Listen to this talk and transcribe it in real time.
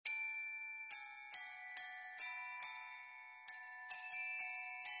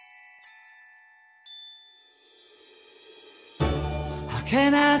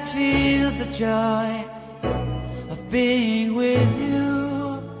can I feel the joy of being with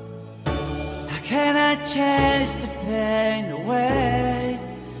you? How can I chase the pain away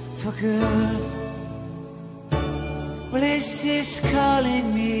for good? Well, this is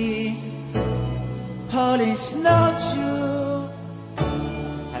calling me, all is not true.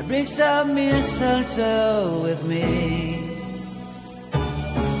 I bring some mistletoe with me.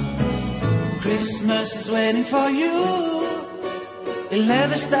 Christmas is waiting for you. It'll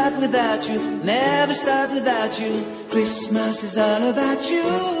never start without you, never start without you. Christmas is all about you.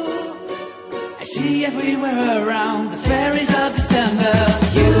 I see everywhere around the fairies of December.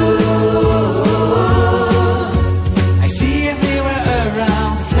 You, I see everywhere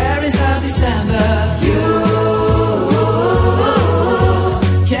around the fairies of December. You,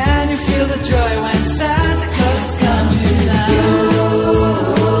 can you feel the joy when Santa Claus has come to town?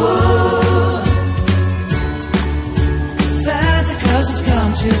 Santa Claus has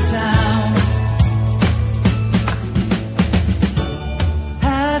come to town.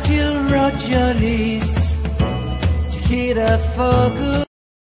 Have you wrote your list to hit up for good?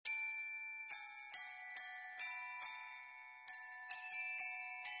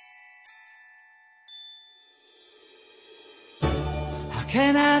 How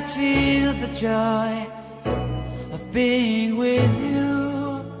can I feel the joy of being with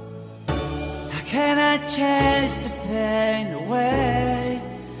you? How can I chase the pain away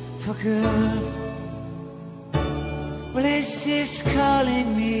for good? Well, this is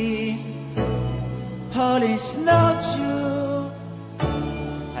calling me, all is not true.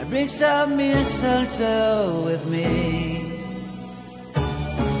 I bring some mistletoe with me.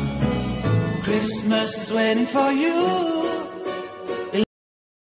 Christmas is waiting for you.